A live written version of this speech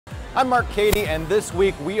I'm Mark Cady, and this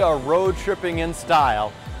week we are road tripping in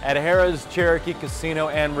style at Harrah's Cherokee Casino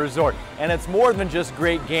and Resort. And it's more than just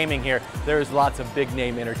great gaming here. There's lots of big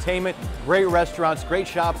name entertainment, great restaurants, great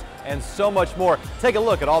shops, and so much more. Take a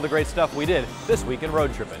look at all the great stuff we did this week in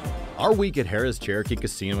road tripping. Our week at Harrah's Cherokee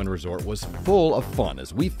Casino and Resort was full of fun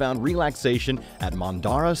as we found relaxation at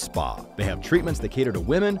Mandara Spa. They have treatments that cater to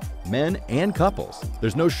women, men, and couples.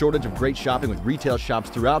 There's no shortage of great shopping with retail shops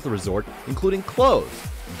throughout the resort, including clothes,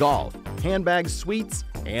 golf, handbags, sweets,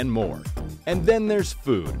 and more. And then there's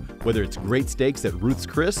food. Whether it's great steaks at Ruth's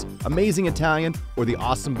Chris, amazing Italian, or the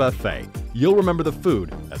awesome buffet, you'll remember the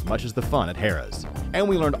food as much as the fun at Harrah's. And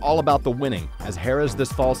we learned all about the winning as Harrah's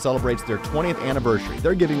this fall celebrates their 20th anniversary.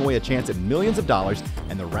 They're giving away a chance at millions of dollars,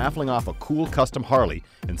 and they're raffling off a cool custom Harley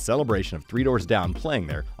in celebration of Three Doors Down playing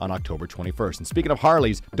there on October 21st. And speaking of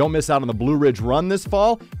Harleys, don't miss out on the Blue Ridge Run this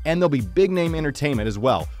fall, and there'll be big name entertainment as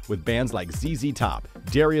well with bands like ZZ Top,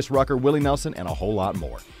 Darius Rucker, Willie Nelson, and a whole lot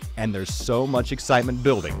more. And there's so much excitement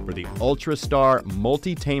building for the Ultra Star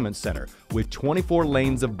Multi-tainment Center with 24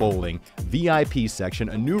 lanes of bowling, VIP section,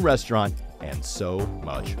 a new restaurant, and so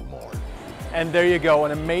much more. And there you go,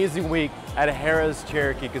 an amazing week at Harrah's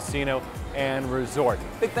Cherokee Casino and Resort.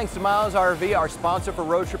 Big thanks to Miles RV, our sponsor for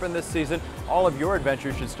road tripping this season. All of your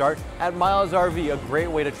adventures should start at Miles RV, a great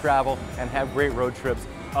way to travel and have great road trips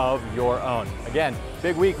of your own. Again,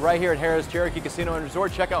 big week right here at Harrah's Cherokee Casino and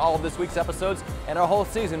Resort. Check out all of this week's episodes and our whole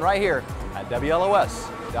season right here at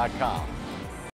WLOS.com.